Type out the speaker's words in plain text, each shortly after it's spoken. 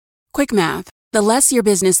Quick math. The less your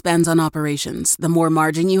business spends on operations, the more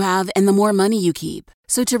margin you have and the more money you keep.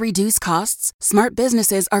 So to reduce costs, smart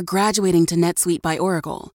businesses are graduating to NetSuite by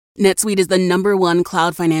Oracle. NetSuite is the #1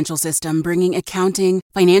 cloud financial system bringing accounting,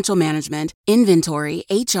 financial management, inventory,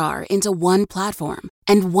 HR into one platform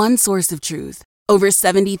and one source of truth. Over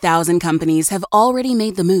 70,000 companies have already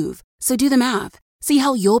made the move. So do the math. See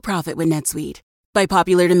how you'll profit with NetSuite. By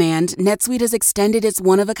popular demand, NetSuite has extended its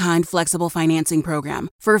one-of-a-kind flexible financing program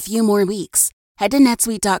for a few more weeks. Head to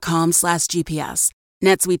netsuite.com/GPS.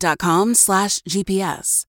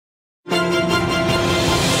 netsuite.com/GPS.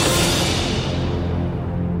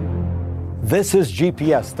 This is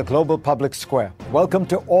GPS, the Global Public Square. Welcome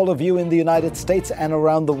to all of you in the United States and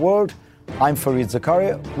around the world. I'm Fareed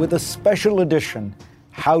Zakaria with a special edition,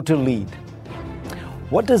 How to Lead.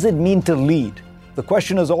 What does it mean to lead? The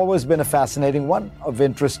question has always been a fascinating one, of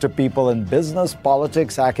interest to people in business,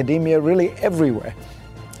 politics, academia, really everywhere.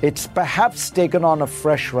 It's perhaps taken on a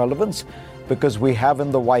fresh relevance because we have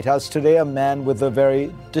in the White House today a man with a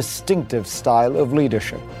very distinctive style of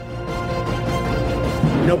leadership.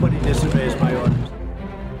 Nobody disobeys my orders.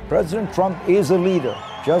 President Trump is a leader,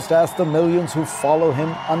 just ask the millions who follow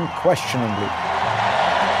him unquestioningly.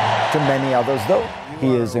 To many others, though,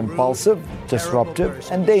 he is impulsive, disruptive,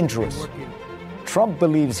 and dangerous. Trump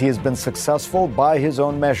believes he has been successful by his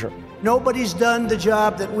own measure. Nobody's done the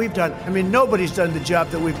job that we've done. Nobody's done the job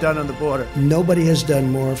that we've done on the border. Nobody has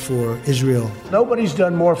done more for Israel. Nobody's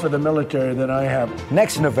done more for the military than I have.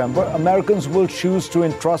 Next November, Americans will choose to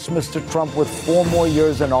entrust Mr. Trump with 4 more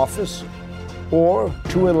years in office or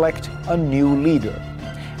to elect a new leader.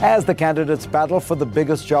 As the candidates battle for the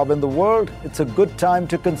biggest job in the world, it's a good time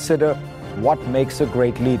to consider what makes a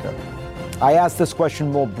great leader. I ask this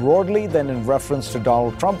question more broadly than in reference to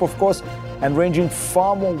Donald Trump, of course, and ranging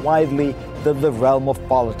far more widely than the realm of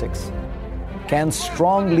politics. Can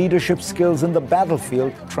strong leadership skills in the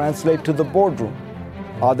battlefield translate to the boardroom?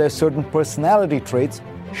 Are there certain personality traits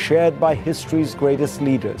shared by history's greatest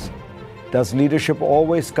leaders? Does leadership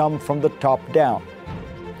always come from the top down?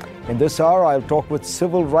 In this hour, I'll talk with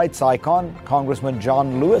civil rights icon, Congressman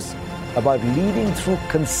John Lewis, about leading through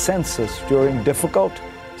consensus during difficult,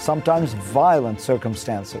 sometimes violent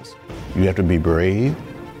circumstances. You have to be brave,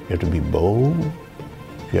 you have to be bold,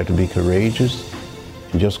 you have to be courageous,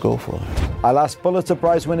 and just go for it. I'll ask Pulitzer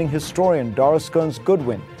Prize-winning historian Doris Kearns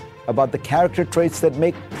Goodwin about the character traits that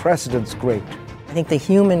make presidents great. I think the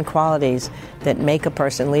human qualities that make a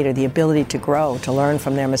person leader, the ability to grow, to learn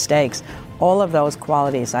from their mistakes, all of those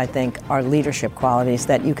qualities, I think, are leadership qualities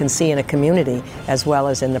that you can see in a community as well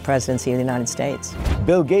as in the presidency of the United States.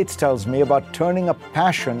 Bill Gates tells me about turning a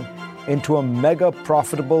passion into a mega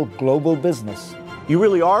profitable global business. You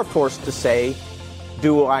really are forced to say,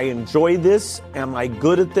 do I enjoy this? Am I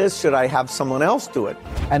good at this? Should I have someone else do it?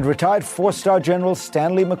 And retired 4-star General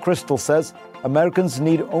Stanley McChrystal says Americans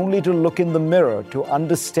need only to look in the mirror to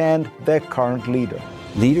understand their current leader.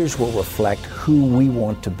 Leaders will reflect who we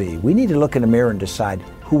want to be. We need to look in the mirror and decide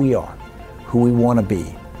who we are, who we want to be,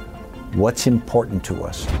 what's important to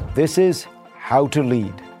us. This is How to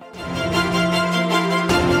Lead.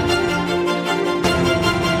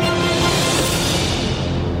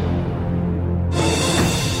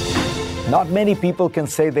 Not many people can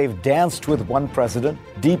say they've danced with one president,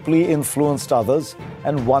 deeply influenced others,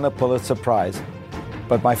 and won a Pulitzer Prize.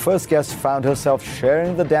 But my first guest found herself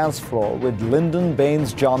sharing the dance floor with Lyndon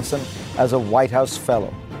Baines Johnson as a White House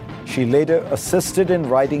fellow. She later assisted in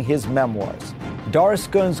writing his memoirs. Doris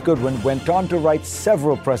Kearns Goodwin went on to write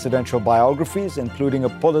several presidential biographies, including a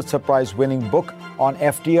Pulitzer Prize-winning book on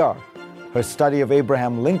FDR. Her study of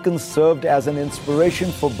Abraham Lincoln served as an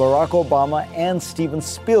inspiration for Barack Obama and Steven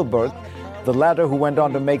Spielberg, the latter who went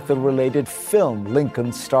on to make the related film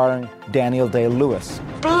Lincoln, starring Daniel Day-Lewis.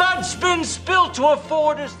 Blood's been spilled to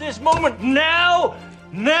afford us this moment. Now!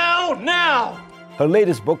 Her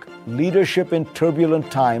latest book, Leadership in Turbulent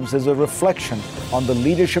Times, is a reflection on the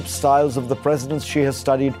leadership styles of the presidents she has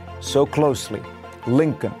studied so closely: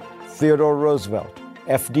 Lincoln, Theodore Roosevelt,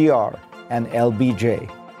 FDR, and LBJ.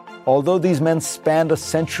 Although these men spanned a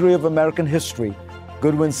century of American history,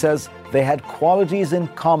 Goodwin says they had qualities in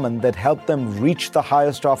common that helped them reach the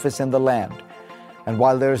highest office in the land. And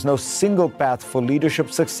while there is no single path for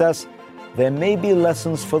leadership success, there may be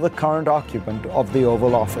lessons for the current occupant of the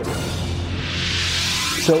Oval Office.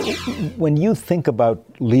 So when you think about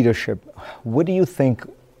leadership, what do you think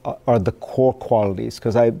are the core qualities?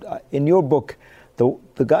 Because in your book,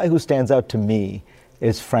 the guy who stands out to me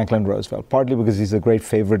is Franklin Roosevelt, partly because he's a great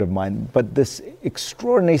favorite of mine, but this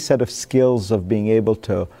extraordinary set of skills of being able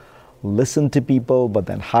to listen to people, but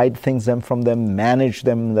then hide things from them, manage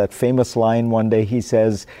them. That famous line one day he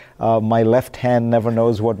says, my left hand never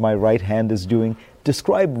knows what my right hand is doing.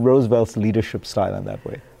 Describe Roosevelt's leadership style in that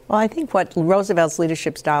way. Well, I think what Roosevelt's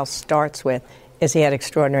leadership style starts with is he had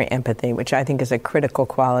extraordinary empathy, which I think is a critical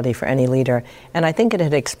quality for any leader. And I think it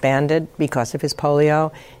had expanded because of his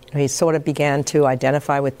polio. He sort of began to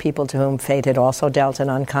identify with people to whom fate had also dealt an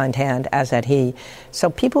unkind hand, as had he. So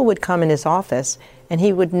people would come in his office, and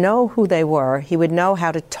he would know who they were. He would know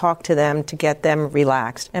how to talk to them to get them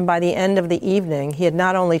relaxed. And by the end of the evening, he had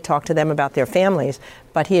not only talked to them about their families,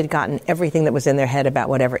 but he had gotten everything that was in their head about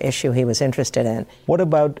whatever issue he was interested in. What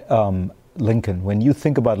about Lincoln? When you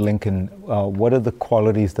think about Lincoln, what are the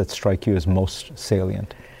qualities that strike you as most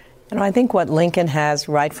salient? And I think what Lincoln has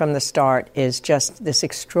right from the start is just this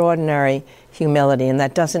extraordinary humility, and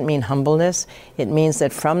that doesn't mean humbleness. It means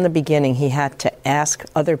that from the beginning he had to ask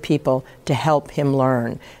other people to help him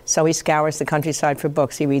learn. So he scours the countryside for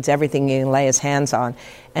books. He reads everything he can lay his hands on,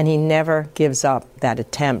 and he never gives up that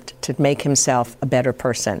attempt to make himself a better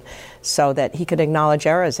person so that he could acknowledge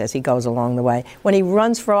errors as he goes along the way. When he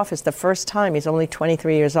runs for office the first time, he's only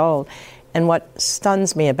 23 years old. And what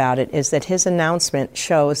stuns me about it is that his announcement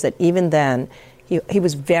shows that even then, he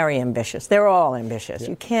was very ambitious. They're all ambitious. Yeah.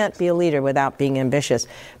 You can't be a leader without being ambitious.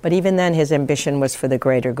 But even then, his ambition was for the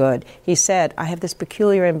greater good. He said, I have this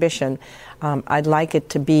peculiar ambition. I'd like it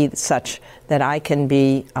to be such that I can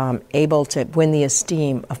be able to win the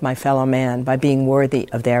esteem of my fellow man by being worthy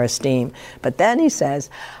of their esteem. But then he says,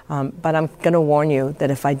 but I'm going to warn you that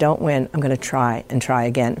if I don't win, I'm going to try and try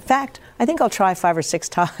again. In fact, I think I'll try 5 or 6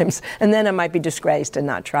 times, and then I might be disgraced and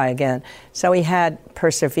not try again. So he had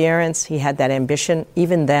perseverance. He had that ambition,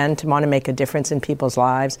 even then, to want to make a difference in people's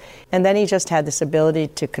lives. And then he just had this ability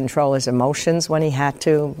to control his emotions when he had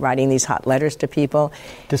to, writing these hot letters to people.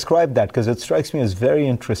 Describe that, because it strikes me as very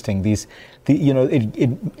interesting.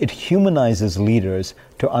 It humanizes leaders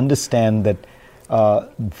to understand that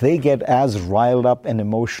they get as riled up and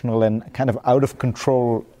emotional and kind of out of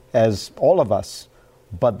control as all of us,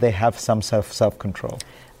 but they have some self-control.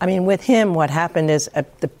 I mean, with him, what happened is,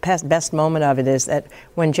 the best moment of it is that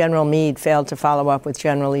when General Meade failed to follow up with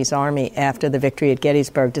General Lee's army after the victory at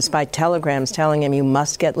Gettysburg, despite telegrams telling him, you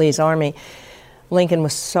must get Lee's army, Lincoln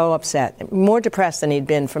was so upset, more depressed than he'd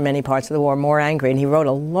been for many parts of the war, more angry. And he wrote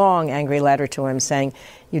a long, angry letter to him saying,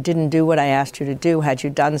 you didn't do what I asked you to do. Had you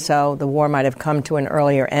done so, the war might have come to an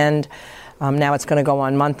earlier end. Now it's going to go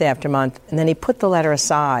on month after month. And then he put the letter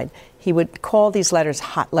aside. He would call these letters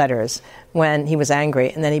hot letters when he was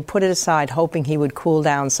angry, and then he put it aside, hoping he would cool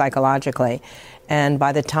down psychologically. And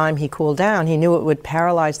by the time he cooled down, he knew it would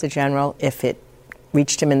paralyze the general if it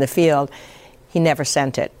reached him in the field. He never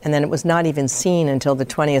sent it. And then it was not even seen until the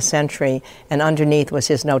 20th century, and underneath was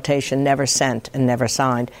his notation, never sent and never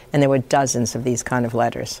signed. And there were dozens of these kind of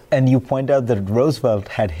letters. And you point out that Roosevelt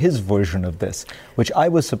had his version of this, which I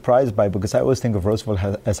was surprised by, because I always think of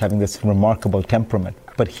Roosevelt as having this remarkable temperament.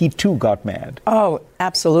 But he, too, got mad. Oh,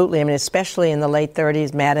 absolutely. I mean, especially in the late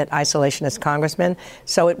 30s, mad at isolationist congressmen.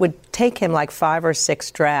 So it would take him like 5 or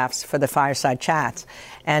 6 drafts for the fireside chats.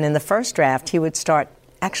 And in the first draft, he would start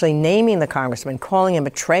actually naming the congressman, calling him a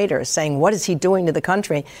traitor, saying, what is he doing to the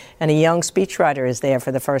country? And a young speechwriter is there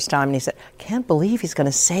for the first time, and he said, I can't believe he's going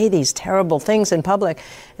to say these terrible things in public.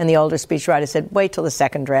 And the older speechwriter said, wait till the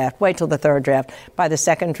second draft, wait till the third draft. By the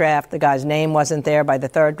second draft, the guy's name wasn't there. By the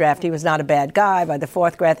third draft, he was not a bad guy. By the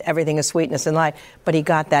fourth draft, everything is sweetness and light. But he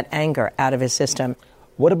got that anger out of his system.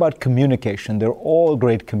 What about communication? They're all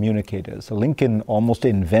great communicators. Lincoln almost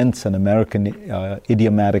invents an American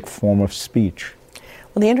idiomatic form of speech.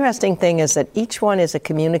 Well, the interesting thing is that each one is a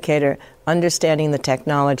communicator understanding the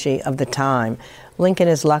technology of the time. Lincoln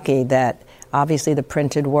is lucky that obviously the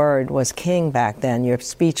printed word was king back then. Your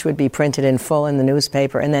speech would be printed in full in the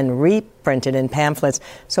newspaper and then reprinted in pamphlets,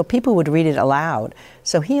 so people would read it aloud.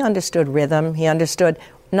 So he understood rhythm. He understood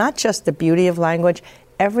not just the beauty of language.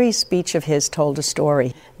 Every speech of his told a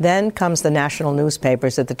story. Then comes the national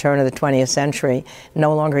newspapers at the turn of the 20th century.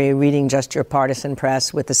 No longer are you reading just your partisan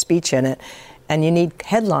press with the speech in it. And you need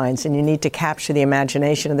headlines, and you need to capture the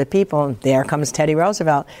imagination of the people. And there comes Teddy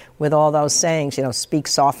Roosevelt with all those sayings, speak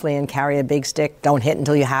softly and carry a big stick, don't hit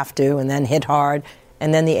until you have to, and then hit hard.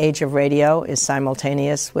 And then the age of radio is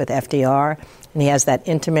simultaneous with FDR, and he has that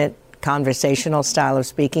intimate conversational style of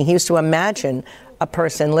speaking. He used to imagine a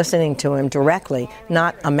person listening to him directly,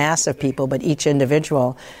 not a mass of people, but each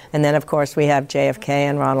individual. And then, of course, we have JFK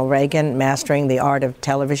and Ronald Reagan mastering the art of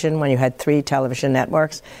television when you had 3 television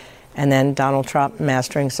networks. And then Donald Trump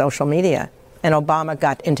mastering social media. And Obama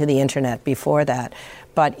got into the internet before that.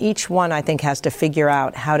 But each one, I think, has to figure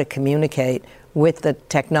out how to communicate with the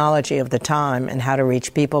technology of the time and how to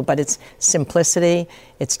reach people. But it's simplicity,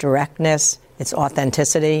 it's directness, it's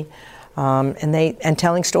authenticity, and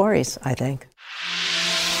telling stories, I think.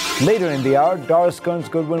 Later in the hour, Doris Kearns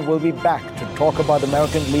Goodwin will be back to talk about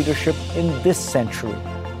American leadership in this century.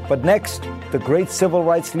 But next, the great civil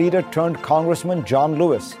rights leader turned Congressman John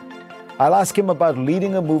Lewis. I'll ask him about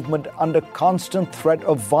leading a movement under constant threat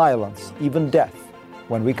of violence, even death,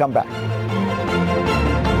 when we come back.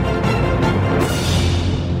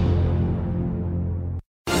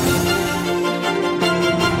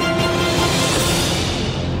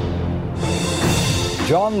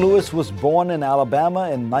 John Lewis was born in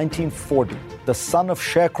Alabama in 1940. The son of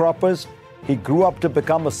sharecroppers, he grew up to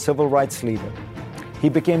become a civil rights leader. He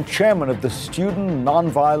became chairman of the Student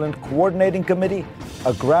Nonviolent Coordinating Committee,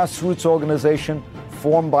 a grassroots organization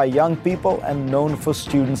formed by young people and known for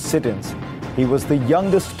student sit-ins. He was the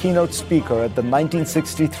youngest keynote speaker at the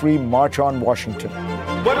 1963 March on Washington.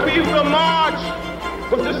 But we will march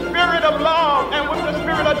with the spirit of love and with the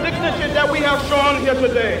spirit of dignity that we have shown here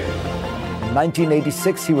today. In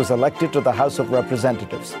 1986, he was elected to the House of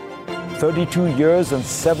Representatives. 32 years and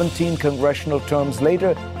 17 congressional terms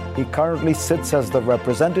later, he currently sits as the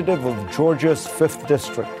representative of Georgia's 5th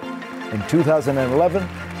District. In 2011,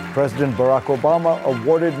 President Barack Obama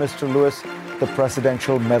awarded Mr. Lewis the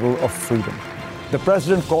Presidential Medal of Freedom. The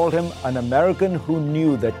president called him an American who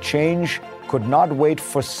knew that change could not wait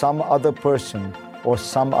for some other person or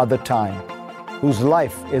some other time, whose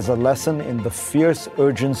life is a lesson in the fierce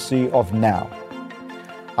urgency of now.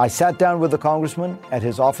 I sat down with the congressman at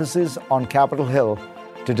his offices on Capitol Hill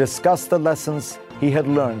to discuss the lessons he had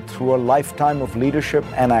learned through a lifetime of leadership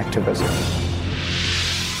and activism.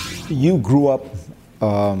 You grew up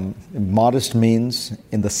in modest means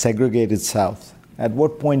in the segregated South. At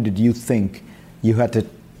what point did you think you had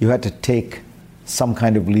to take some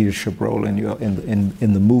kind of leadership role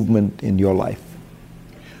in the movement in your life?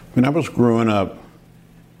 When I was growing up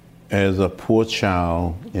as a poor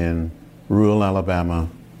child in rural Alabama,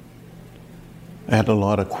 I had a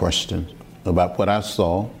lot of questions about what I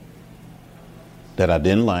saw that I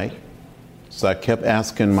didn't like. So I kept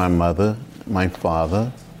asking my mother, my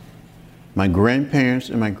father, my grandparents,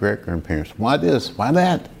 and my great-grandparents, why this, why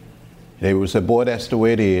that? They would say, boy, that's the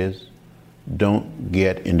way it is. Don't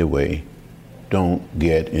get in the way. Don't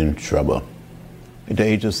get in trouble. At the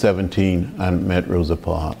age of 17, I met Rosa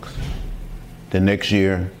Parks. The next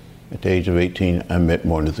year, at the age of 18, I met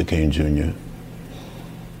Martin Luther King Jr.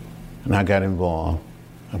 And I got involved.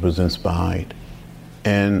 I was inspired.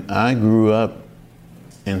 And I grew up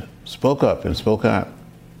and spoke up and spoke out.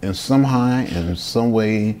 And somehow, in some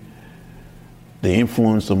way, the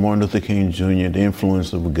influence of Martin Luther King Jr., the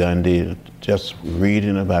influence of Gandhi, just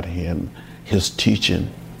reading about him, his teaching,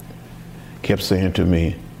 kept saying to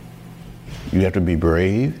me, you have to be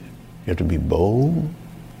brave, you have to be bold,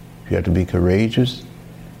 you have to be courageous,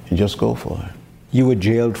 and just go for it. You were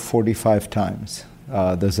jailed 45 times.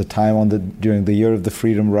 There's a time during the year of the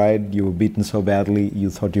Freedom Ride, you were beaten so badly you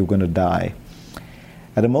thought you were going to die.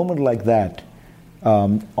 At a moment like that,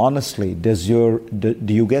 honestly, do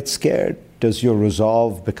you get scared? Does your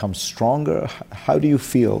resolve become stronger? How do you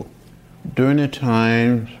feel? During the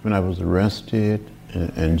times when I was arrested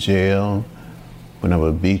and jailed, when I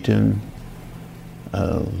was beaten,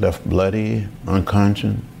 left bloody,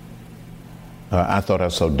 unconscious, I thought I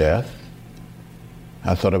saw death.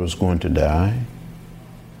 I thought I was going to die.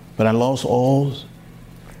 But I lost all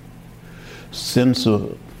sense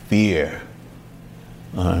of fear.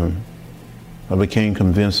 I became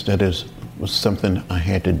convinced that it was something I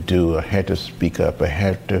had to do. I had to speak up. I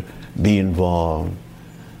had to be involved.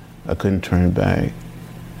 I couldn't turn back.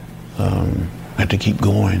 I had to keep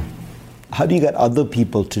going. How do you get other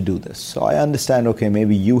people to do this? So I understand, okay,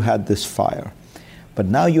 maybe you had this fire, but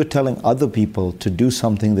now you're telling other people to do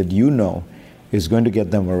something that you know is going to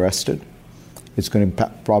get them arrested. It's going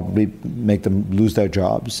to probably make them lose their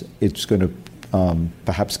jobs. It's going to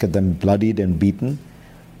perhaps get them bloodied and beaten.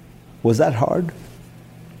 Was that hard?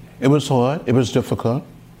 It was hard. It was difficult.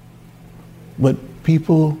 But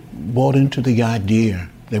people bought into the idea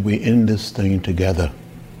that we're in this thing together.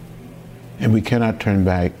 And we cannot turn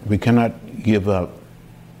back. We cannot give up.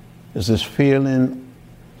 There's this feeling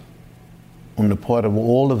on the part of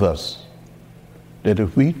all of us that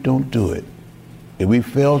if we don't do it, if we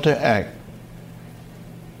fail to act,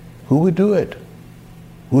 who would do it?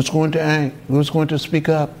 Who's going to act? Who's going to speak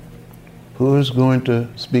up? Who's going to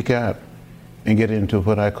speak out and get into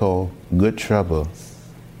what I call good trouble,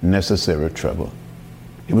 necessary trouble?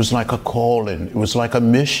 It was like a calling. It was like a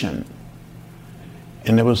mission.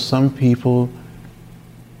 And there were some people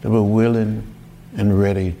that were willing and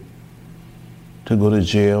ready to go to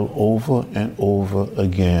jail over and over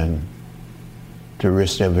again, to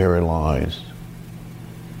risk their very lives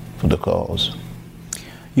for the cause.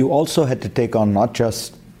 You also had to take on not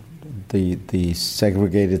just the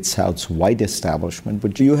segregated South's white establishment,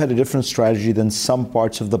 but you had a different strategy than some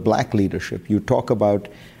parts of the black leadership. You talk about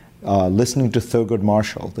listening to Thurgood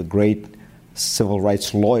Marshall, the great civil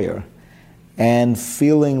rights lawyer, and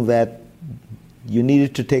feeling that you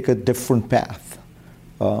needed to take a different path.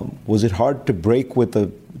 Was it hard to break with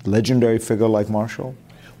a legendary figure like Marshall?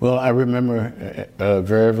 Well, I remember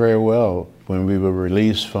very, very well when we were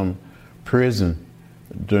released from prison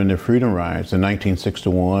during the Freedom Rides in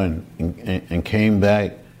 1961 and came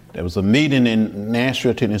back. There was a meeting in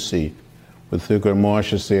Nashville, Tennessee, where Thurgood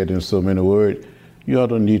Marshall said in so many words, you ought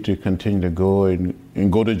to need to continue to go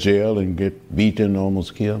and go to jail and get beaten,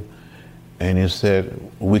 almost killed. And he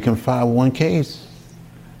said, we can file one case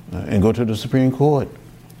and go to the Supreme Court.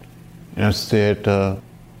 And I said,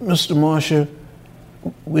 Mr. Marshall,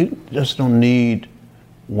 we just don't need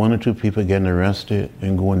one or two people getting arrested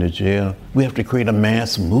and going to jail. We have to create a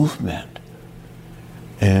mass movement.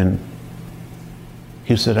 And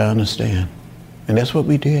he said, I understand. And that's what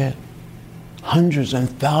we did. Hundreds and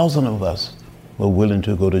thousands of us were willing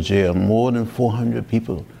to go to jail. More than 400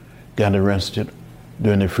 people got arrested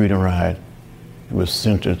during the Freedom Ride. It was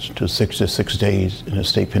sentenced to 66 days in a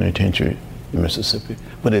state penitentiary in Mississippi.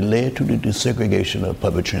 But it led to the desegregation of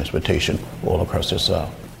public transportation all across the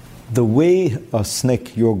South. The way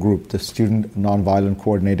SNCC, your group, the Student Nonviolent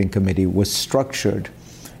Coordinating Committee, was structured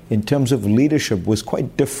in terms of leadership was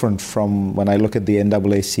quite different from when I look at the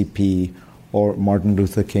NAACP or Martin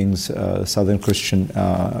Luther King's Southern Christian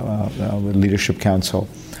Leadership Council,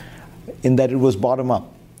 in that it was bottom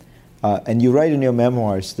up. And you write in your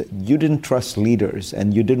memoirs that you didn't trust leaders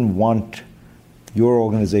and you didn't want your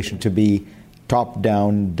organization to be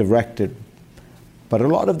top-down directed. But a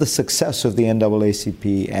lot of the success of the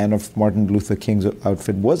NAACP and of Martin Luther King's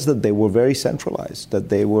outfit was that they were very centralized, that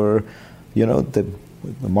they were,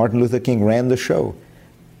 Martin Luther King ran the show.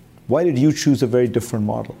 Why did you choose a very different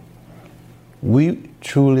model? We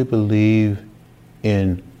truly believe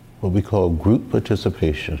in what we call group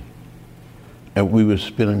participation. And we were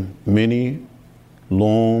spending many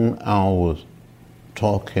long hours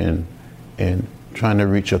talking and trying to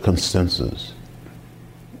reach a consensus.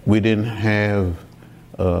 We didn't have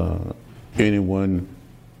anyone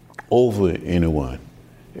over anyone.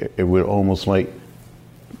 It was almost like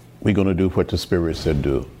we're going to do what the Spirit said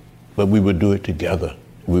do, but we would do it together.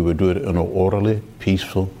 We would do it in an orderly,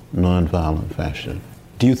 peaceful, nonviolent fashion.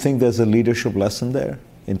 Do you think there's a leadership lesson there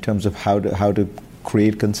in terms of how to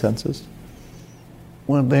create consensus?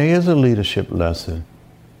 Well, there is a leadership lesson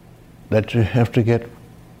that you have to get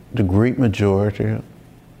the great majority,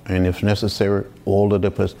 and if necessary, all of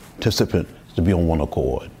the participants to be on one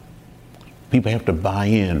accord. People have to buy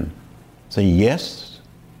in, say, yes,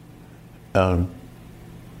 I'm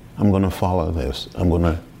going to follow this. I'm going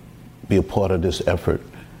to be a part of this effort.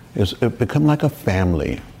 It become like a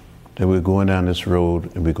family that we're going down this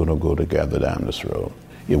road and we're going to go together down this road.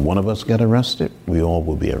 If one of us get arrested, we all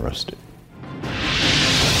will be arrested.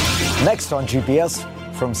 Next on GPS,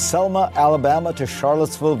 from Selma, Alabama to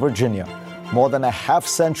Charlottesville, Virginia. More than a half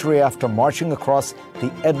century after marching across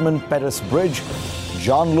the Edmund Pettus Bridge,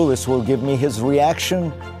 John Lewis will give me his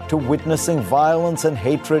reaction to witnessing violence and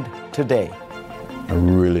hatred today. I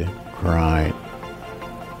really cried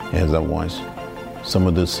as I watched some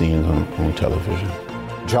of the scenes on television.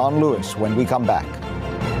 John Lewis, when we come back.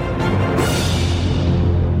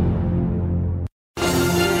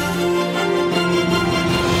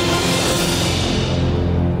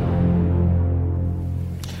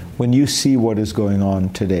 When you see what is going on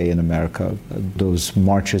today in America, those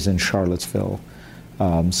marches in Charlottesville,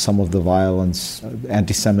 some of the violence,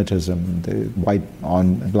 anti-Semitism, the white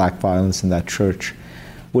on black violence in that church,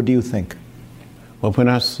 what do you think? Well, when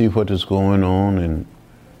I see what is going on and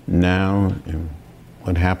now and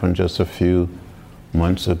what happened just a few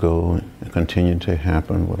months ago and continued to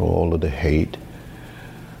happen with all of the hate,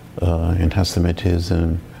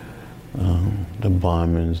 anti-Semitism, the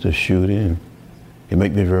bombings, the shooting, it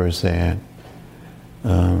makes me very sad.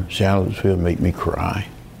 Charlottesville made me cry.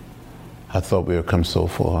 I thought we had come so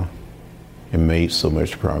far and made so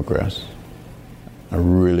much progress. I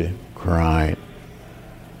really cried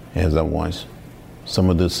as I watched some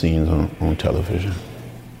of the scenes on television.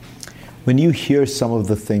 When you hear some of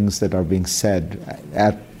the things that are being said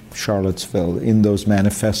at Charlottesville in those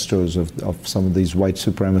manifestos of some of these white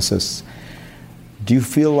supremacists, do you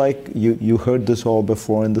feel like you heard this all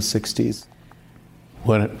before in the 60s?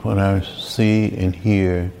 What I see and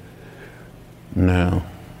hear now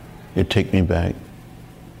it take me back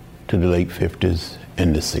to the late 50s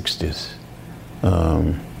and the 60s.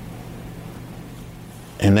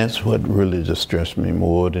 And that's what really distressed me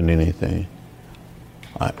more than anything.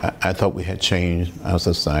 I thought we had changed our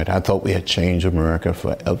society. I thought we had changed America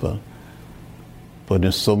forever. But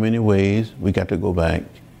in so many ways, we got to go back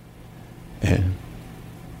and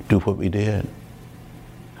do what we did.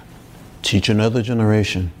 Teach another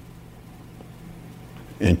generation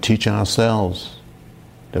and teach ourselves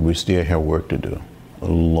that we still have work to do, a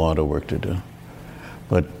lot of work to do.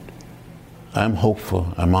 But I'm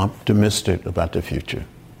hopeful, I'm optimistic about the future.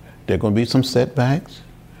 There are going to be some setbacks,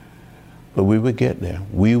 but we will get there.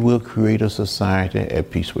 We will create a society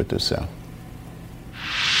at peace with itself.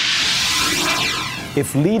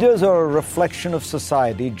 If leaders are a reflection of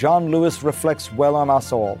society, John Lewis reflects well on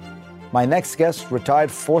us all. My next guest, retired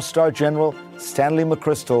 4-star General Stanley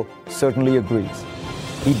McChrystal, certainly agrees.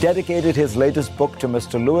 He dedicated his latest book to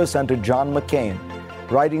Mr. Lewis and to John McCain,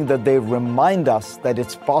 writing that they remind us that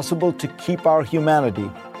it's possible to keep our humanity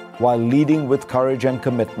while leading with courage and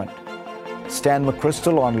commitment. Stan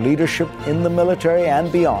McChrystal on leadership in the military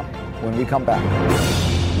and beyond when we come back.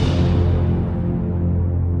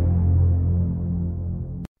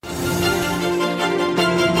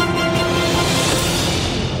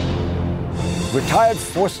 Retired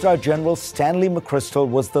 4-star General Stanley McChrystal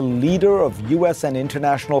was the leader of U.S. and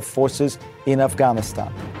international forces in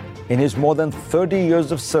Afghanistan. In his more than 30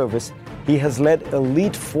 years of service, he has led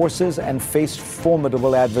elite forces and faced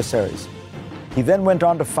formidable adversaries. He then went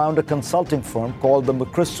on to found a consulting firm called the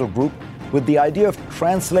McChrystal Group with the idea of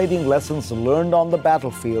translating lessons learned on the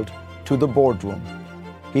battlefield to the boardroom.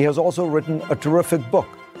 He has also written a terrific book,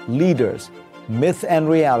 Leaders, Myth and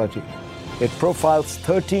Reality. It profiles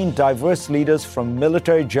 13 diverse leaders from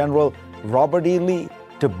military general Robert E. Lee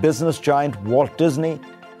to business giant Walt Disney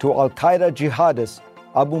to Al-Qaeda jihadist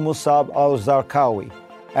Abu Musab al-Zarqawi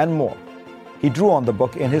and more. He drew on the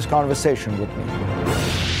book in his conversation with me.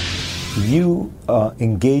 You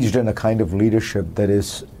engaged in a kind of leadership that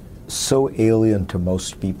is so alien to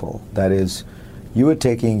most people. That is, you were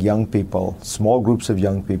taking young people, small groups of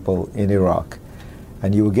young people in Iraq,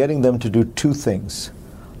 and you were getting them to do two things.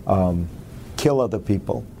 Kill other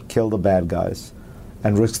people, kill the bad guys,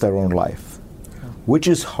 and risk their own life. Which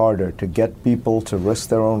is harder, to get people to risk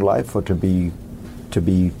their own life or to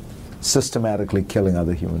be systematically killing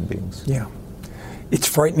other human beings? Yeah. It's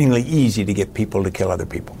frighteningly easy to get people to kill other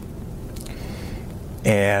people.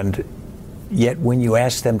 And yet when you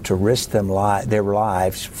ask them to risk their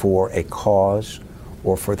lives for a cause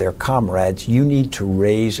or for their comrades, you need to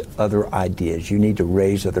raise other ideas. You need to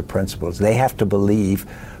raise other principles. They have to believe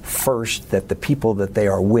first that the people that they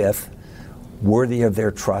are with worthy of their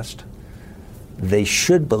trust. They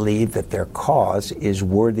should believe that their cause is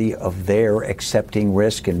worthy of their accepting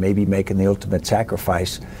risk and maybe making the ultimate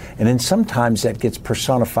sacrifice. And then sometimes that gets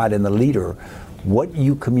personified in the leader. What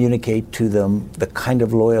you communicate to them, the kind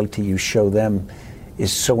of loyalty you show them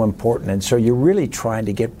is so important. And so you're really trying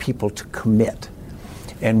to get people to commit.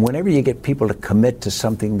 And whenever you get people to commit to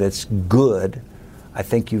something that's good, I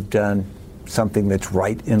think you've done something that's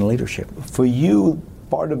right in leadership. For you,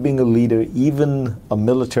 part of being a leader, even a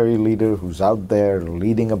military leader who's out there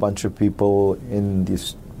leading a bunch of people in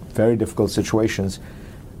these very difficult situations,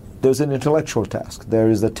 there's an intellectual task. There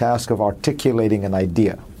is the task of articulating an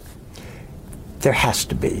idea. There has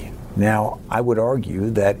to be. Now, I would argue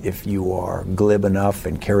that if you are glib enough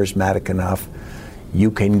and charismatic enough, you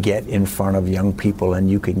can get in front of young people and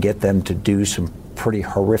you can get them to do some pretty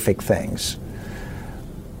horrific things.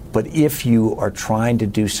 But if you are trying to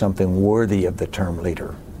do something worthy of the term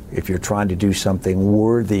leader, if you're trying to do something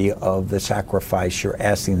worthy of the sacrifice you're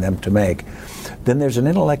asking them to make, then there's an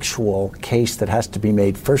intellectual case that has to be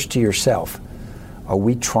made first to yourself. Are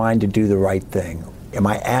we trying to do the right thing? Am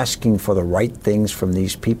I asking for the right things from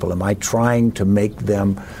these people? Am I trying to make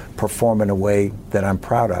them perform in a way that I'm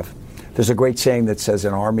proud of? There's a great saying that says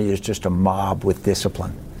an army is just a mob with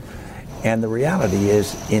discipline. And the reality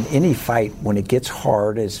is, in any fight, when it gets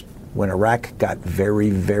hard, as when Iraq got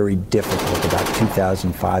very, very difficult about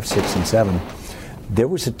 2005, 6, and 7, there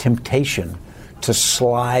was a temptation to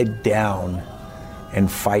slide down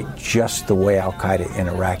and fight just the way Al-Qaeda in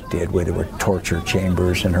Iraq did, where there were torture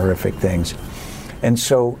chambers and horrific things. And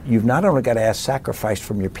so you've not only got to ask sacrifice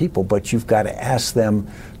from your people, but you've got to ask them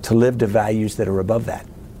to live to values that are above that.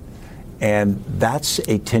 And that's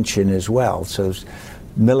a tension as well. So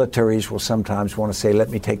militaries will sometimes want to say, let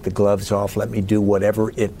me take the gloves off, let me do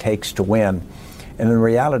whatever it takes to win. And in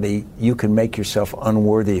reality, you can make yourself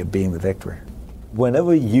unworthy of being the victor.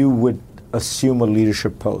 Whenever you would assume a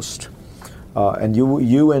leadership post, and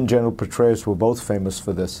you and General Petraeus were both famous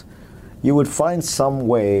for this, you would find some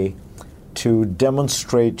way to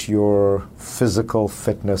demonstrate your physical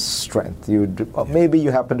fitness strength. Maybe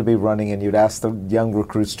you happen to be running and you'd ask the young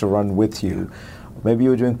recruits to run with you. Maybe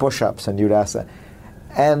you were doing push-ups and you'd ask them.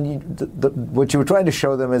 And what you were trying to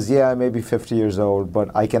show them is, yeah, I may be 50 years old,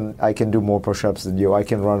 but I can do more push-ups than you. I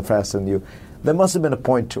can run faster than you. There must have been a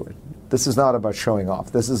point to it. This is not about showing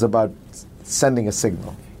off. This is about sending a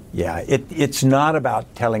signal. Yeah, it's not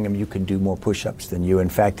about telling them you can do more push-ups than you. In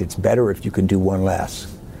fact, it's better if you can do one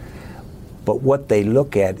less. But what they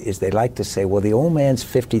look at is they like to say, well, the old man's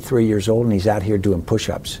 53 years old and he's out here doing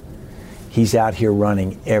push-ups. He's out here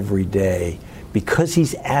running every day. Because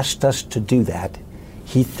he's asked us to do that,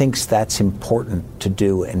 he thinks that's important to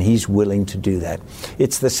do, and he's willing to do that.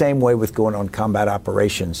 It's the same way with going on combat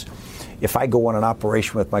operations. If I go on an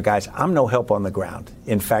operation with my guys, I'm no help on the ground.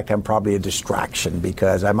 In fact, I'm probably a distraction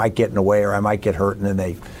because I might get in the way or I might get hurt, and then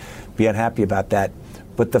they be unhappy about that.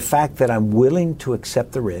 But the fact that I'm willing to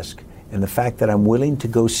accept the risk and the fact that I'm willing to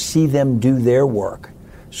go see them do their work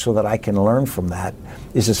so that I can learn from that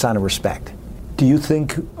is a sign of respect. Do you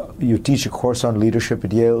think you teach a course on leadership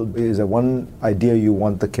at Yale? Is there one idea you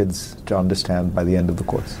want the kids to understand by the end of the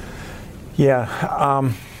course?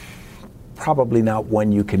 Yeah, probably not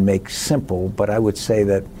one you can make simple, but I would say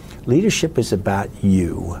that leadership is about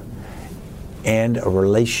you and a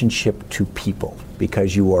relationship to people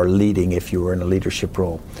because you are leading if you are in a leadership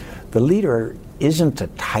role. The leader isn't a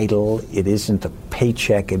title, it isn't a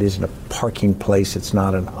paycheck, it isn't a parking place, it's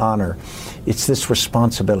not an honor. It's this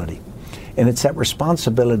responsibility. And it's that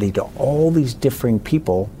responsibility to all these differing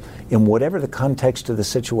people in whatever the context of the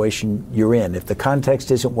situation you're in. If the context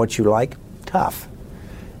isn't what you like, tough.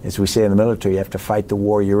 As we say in the military, you have to fight the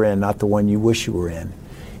war you're in, not the one you wish you were in.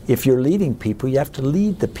 If you're leading people, you have to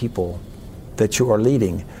lead the people that you are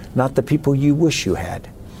leading, not the people you wish you had.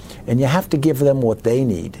 And you have to give them what they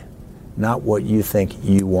need, not what you think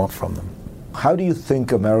you want from them. How do you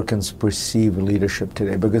think Americans perceive leadership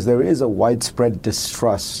today? Because there is a widespread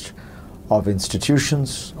distrust of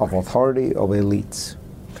institutions, of authority, of elites.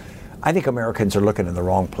 I think Americans are looking in the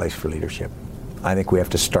wrong place for leadership. I think we have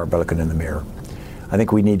to start by looking in the mirror. I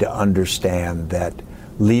think we need to understand that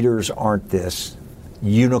leaders aren't this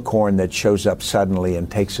unicorn that shows up suddenly and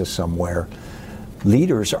takes us somewhere.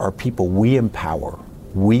 Leaders are people we empower,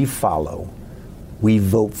 we follow, we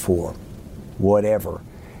vote for, whatever.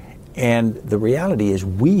 And the reality is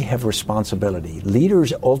we have responsibility.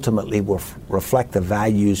 Leaders ultimately will reflect the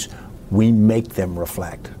values we make them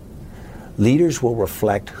reflect. Leaders will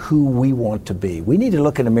reflect who we want to be. We need to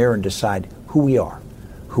look in the mirror and decide who we are,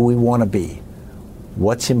 who we want to be,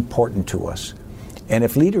 what's important to us. And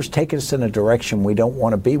if leaders take us in a direction we don't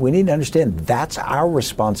want to be, we need to understand that's our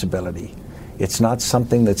responsibility. It's not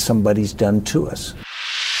something that somebody's done to us.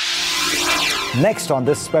 Next on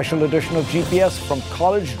this special edition of GPS, from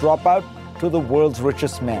college dropout to the world's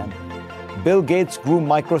richest man, Bill Gates grew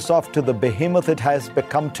Microsoft to the behemoth it has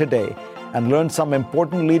become today and learned some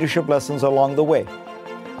important leadership lessons along the way.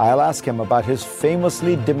 I'll ask him about his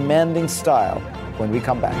famously demanding style when we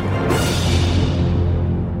come back.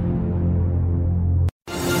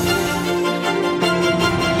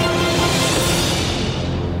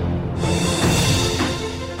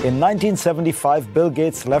 In 1975, Bill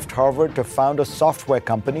Gates left Harvard to found a software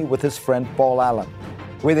company with his friend Paul Allen.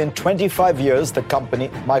 Within 25 years, the company,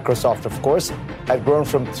 Microsoft of course, had grown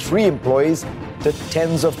from 3 employees to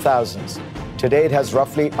tens of thousands. Today it has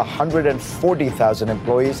roughly 140,000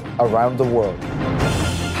 employees around the world.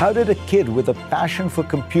 How did a kid with a passion for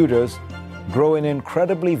computers grow an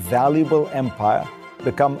incredibly valuable empire,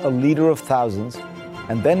 become a leader of thousands,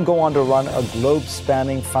 and then go on to run a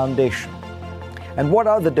globe-spanning foundation? And what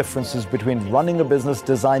are the differences between running a business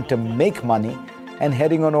designed to make money and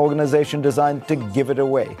heading an organization designed to give it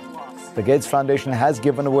away? The Gates Foundation has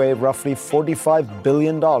given away roughly $45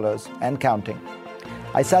 billion and counting.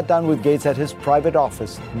 I sat down with Gates at his private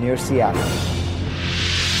office near Seattle.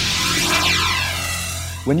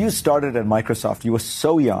 When you started at Microsoft, you were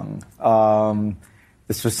so young.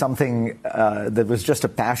 This was something that was just a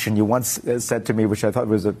passion. You once said to me, which I thought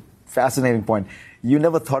was a fascinating point, you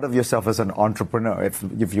never thought of yourself as an entrepreneur.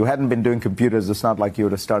 If you hadn't been doing computers, it's not like you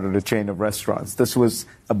would have started a chain of restaurants. This was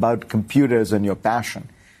about computers and your passion.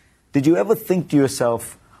 Did you ever think to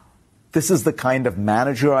yourself, this is the kind of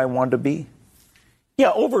manager I want to be?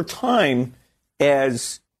 Yeah, over time,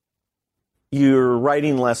 as you're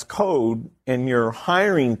writing less code and you're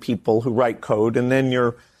hiring people who write code, and then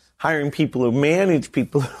you're hiring people who manage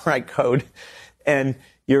people who write code, and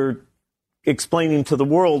you're explaining to the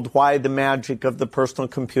world why the magic of the personal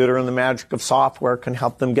computer and the magic of software can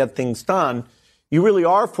help them get things done, you really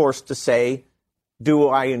are forced to say, Do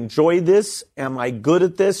I enjoy this? Am I good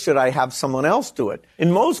at this? Should I have someone else do it?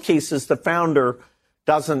 In most cases, the founder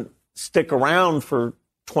doesn't stick around for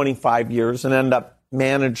 25 years and end up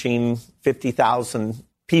managing 50,000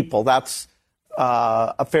 people. That's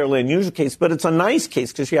a fairly unusual case, but it's a nice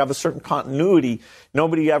case because you have a certain continuity.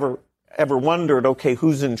 Nobody ever wondered, okay,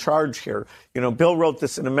 who's in charge here? You know, Bill wrote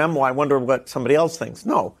this in a memo. I wonder what somebody else thinks.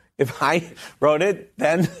 No, if I wrote it,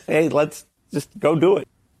 then, hey, let's just go do it.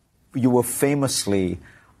 You were famously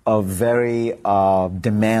a very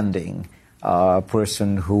demanding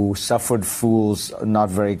person who suffered fools not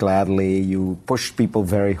very gladly. You pushed people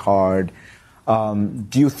very hard.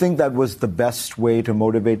 Do you think that was the best way to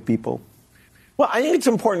motivate people? Well, I think it's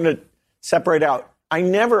important to separate out. I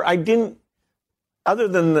didn't, other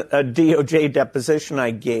than a DOJ deposition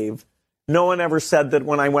I gave, no one ever said that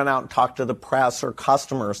when I went out and talked to the press or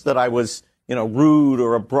customers that I was, rude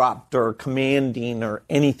or abrupt or commanding or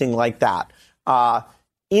anything like that.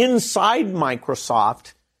 Inside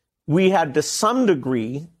Microsoft, we had to some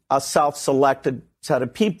degree a self-selected set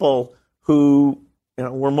of people who,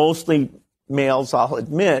 were mostly males, I'll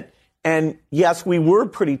admit. And yes, we were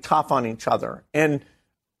pretty tough on each other. And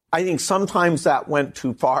I think sometimes that went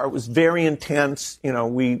too far. It was very intense.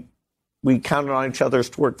 We counted on each other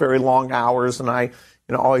to work very long hours. And I,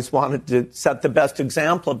 always wanted to set the best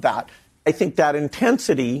example of that. I think that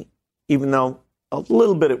intensity, even though a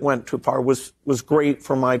little bit it went too far, was great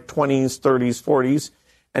for my 20s, 30s, 40s.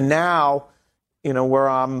 And now, where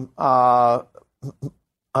I'm a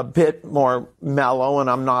bit more mellow and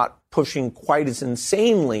I'm not pushing quite as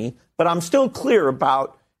insanely, but I'm still clear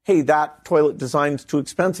about, hey, that toilet design's too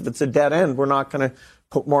expensive. It's a dead end. We're not going to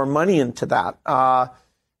put more money into that.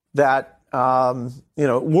 It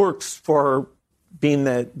works for being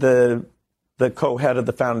the co-head of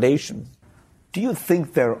the foundation. Do you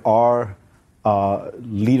think there are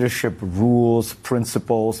leadership rules,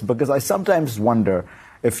 principles? Because I sometimes wonder,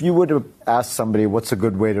 if you were to ask somebody what's a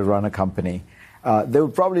good way to run a company, they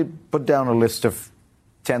would probably put down a list of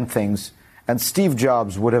 10 things, and Steve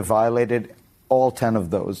Jobs would have violated all 10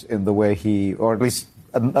 of those in the way he, or at least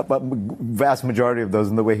a vast majority of those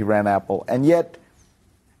in the way he ran Apple. And yet,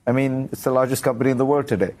 it's the largest company in the world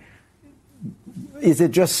today. Is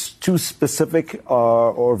it just too specific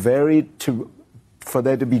or varied for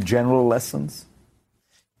there to be general lessons?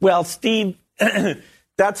 Well, Steve,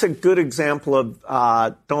 that's a good example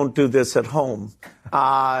of don't do this at home.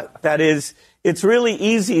 That is, it's really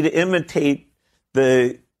easy to imitate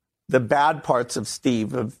the bad parts of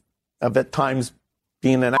Steve, of at times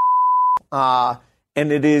being an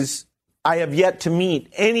and it is, I have yet to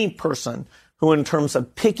meet any person who, in terms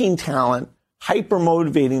of picking talent,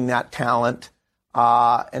 hyper-motivating that talent,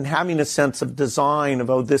 and having a sense of design of,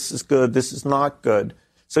 oh, this is good, this is not good.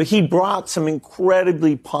 So he brought some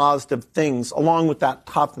incredibly positive things along with that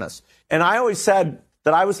toughness. And I always said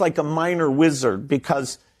that I was like a minor wizard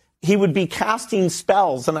because he would be casting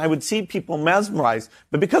spells and I would see people mesmerized.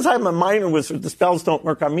 But because I'm a minor wizard, the spells don't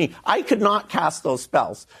work on me. I could not cast those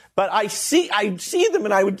spells. But I'd see them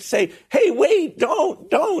and I would say, hey, wait, don't.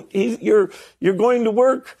 You're going to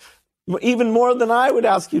work even more than I would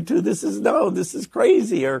ask you to. This is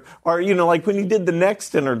crazy. Or like when he did the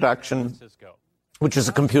Next introduction, which is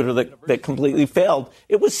a computer that completely failed.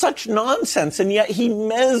 It was such nonsense, and yet he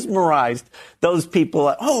mesmerized those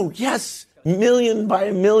people. Oh, yes, million by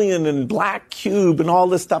a million and black cube and all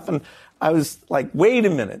this stuff. And I was like, wait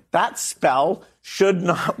a minute, that spell should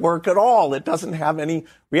not work at all. It doesn't have any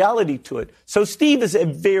reality to it. So Steve is a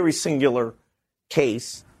very singular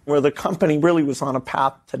case where the company really was on a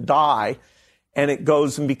path to die, and it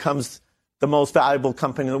goes and becomes the most valuable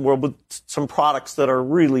company in the world with some products that are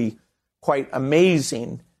really quite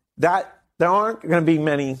amazing. That there aren't going to be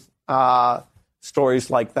many stories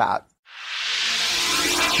like that.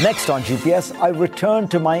 Next on GPS, I return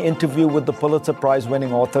to my interview with the Pulitzer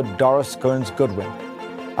Prize-winning author Doris Kearns Goodwin.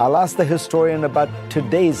 I'll ask the historian about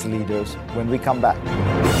today's leaders when we come back.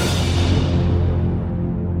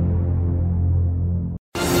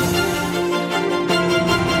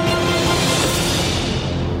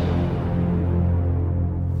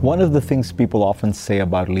 One of the things people often say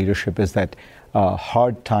about leadership is that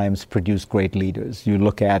hard times produce great leaders. You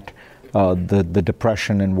look at the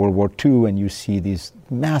Depression and World War II, and you see these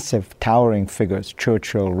massive, towering figures: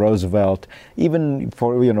 Churchill, Roosevelt, even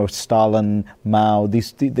for Stalin, Mao.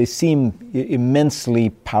 They seem immensely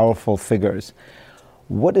powerful figures.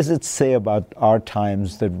 What does it say about our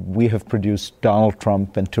times that we have produced Donald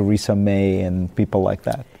Trump and Theresa May and people like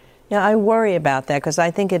that? Yeah, I worry about that because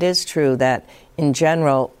I think it is true that, in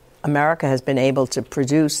general, America has been able to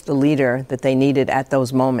produce the leader that they needed at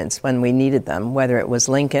those moments when we needed them, whether it was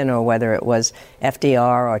Lincoln or whether it was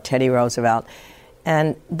FDR or Teddy Roosevelt.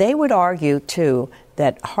 And they would argue, too,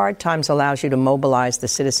 that hard times allows you to mobilize the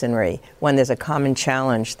citizenry when there's a common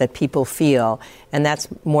challenge that people feel. And that's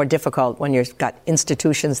more difficult when you've got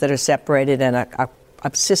institutions that are separated and a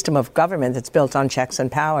system of government that's built on checks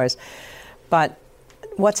and powers. But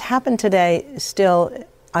what's happened today still,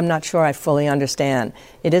 I'm not sure I fully understand.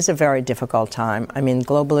 It is a very difficult time. I mean,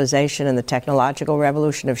 globalization and the technological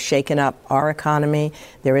revolution have shaken up our economy.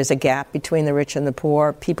 There is a gap between the rich and the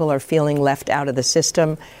poor. People are feeling left out of the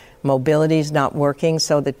system. Mobility is not working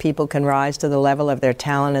so that people can rise to the level of their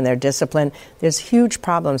talent and their discipline. There's huge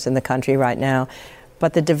problems in the country right now,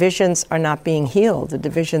 but the divisions are not being healed. The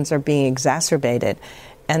divisions are being exacerbated.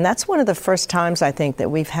 And that's one of the first times, I think,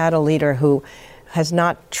 that we've had a leader who has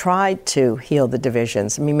not tried to heal the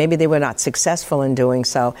divisions. I mean, maybe they were not successful in doing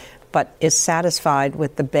so, but is satisfied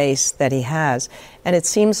with the base that he has. And it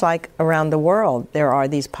seems like around the world there are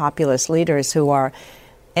these populist leaders who are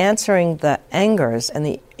answering the angers and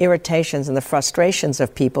the irritations and the frustrations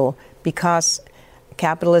of people because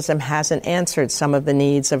capitalism hasn't answered some of the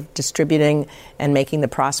needs of distributing and making the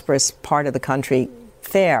prosperous part of the country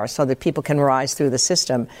fair so that people can rise through the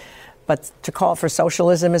system. But to call for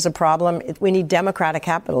socialism is a problem. We need democratic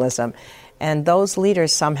capitalism. And those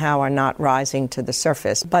leaders somehow are not rising to the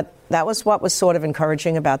surface. But that was what was sort of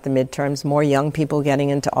encouraging about the midterms, more young people getting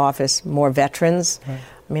into office, more veterans. Right.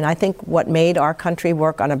 I mean, I think what made our country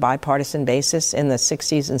work on a bipartisan basis in the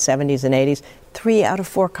 60s and 70s and 80s, 3 out of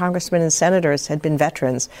 4 congressmen and senators had been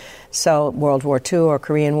veterans. So World War II or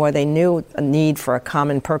Korean War, they knew a need for a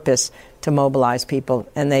common purpose to mobilize people,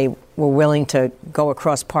 and they were willing to go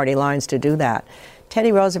across party lines to do that.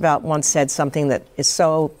 Teddy Roosevelt once said something that is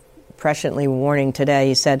so presciently warning today.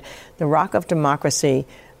 He said, the rock of democracy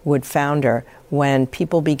would founder when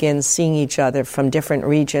people begin seeing each other from different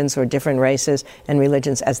regions or different races and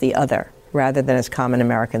religions as the other, rather than as common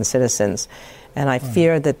American citizens. And I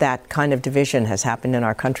fear that that kind of division has happened in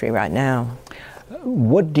our country right now.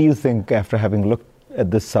 What do you think, after having looked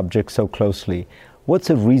at this subject so closely, what's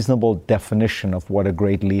a reasonable definition of what a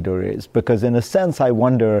great leader is? Because in a sense, I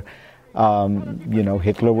wonder,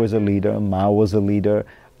 Hitler was a leader, Mao was a leader.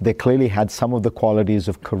 They clearly had some of the qualities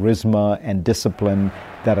of charisma and discipline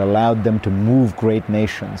that allowed them to move great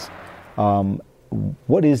nations.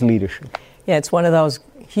 What is leadership? Yeah, it's one of those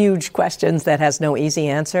huge questions that has no easy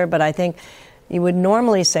answer, but I think you would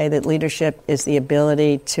normally say that leadership is the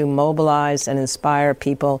ability to mobilize and inspire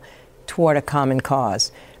people toward a common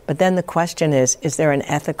cause. But then the question is there an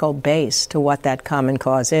ethical base to what that common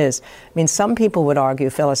cause is? I mean, some people would argue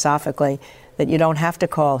philosophically that you don't have to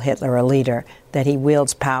call Hitler a leader, that he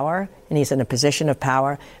wields power and he's in a position of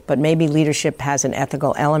power, but maybe leadership has an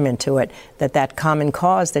ethical element to it, that common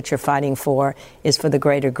cause that you're fighting for is for the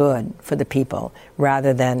greater good, for the people,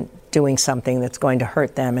 rather than doing something that's going to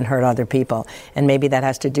hurt them and hurt other people. And maybe that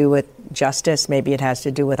has to do with justice, maybe it has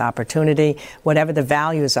to do with opportunity, whatever the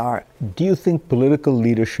values are. Do you think political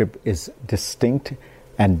leadership is distinct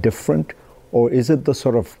and different, or is it the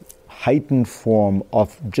sort of heightened form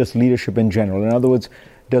of just leadership in general? In other words,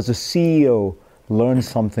 does a CEO learn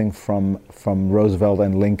something from Roosevelt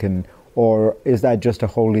and Lincoln, or is that just a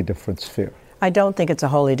wholly different sphere? I don't think it's a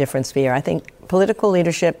wholly different sphere. I think political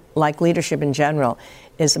leadership, like leadership in general,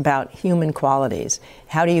 is about human qualities.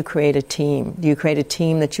 How do you create a team? Do you create a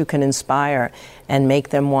team that you can inspire and make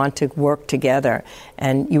them want to work together?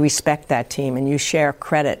 And you respect that team and you share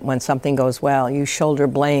credit when something goes well. You shoulder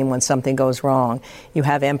blame when something goes wrong. You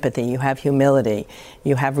have empathy. You have humility.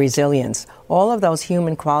 You have resilience. All of those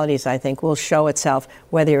human qualities, I think, will show itself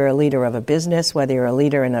whether you're a leader of a business, whether you're a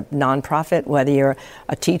leader in a nonprofit, whether you're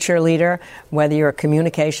a teacher leader, whether you're a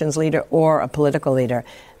communications leader or a political leader.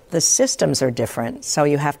 The systems are different, so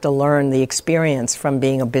you have to learn the experience from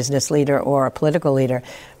being a business leader or a political leader.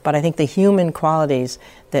 But I think the human qualities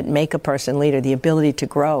that make a person leader, the ability to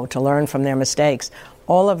grow, to learn from their mistakes,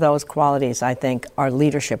 all of those qualities, I think, are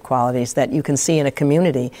leadership qualities that you can see in a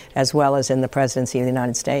community as well as in the presidency of the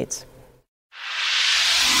United States.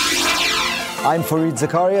 I'm Fareed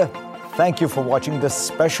Zakaria. Thank you for watching this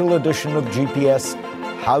special edition of GPS,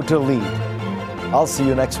 How to Lead. I'll see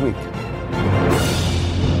you next week.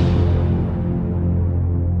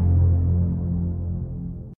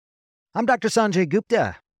 I'm Dr. Sanjay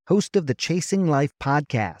Gupta, host of the Chasing Life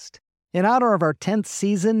podcast. In honor of our 10th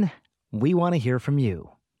season, we want to hear from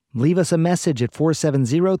you. Leave us a message at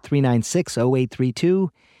 470-396-0832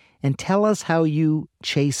 and tell us how you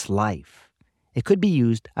chase life. It could be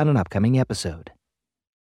used on an upcoming episode.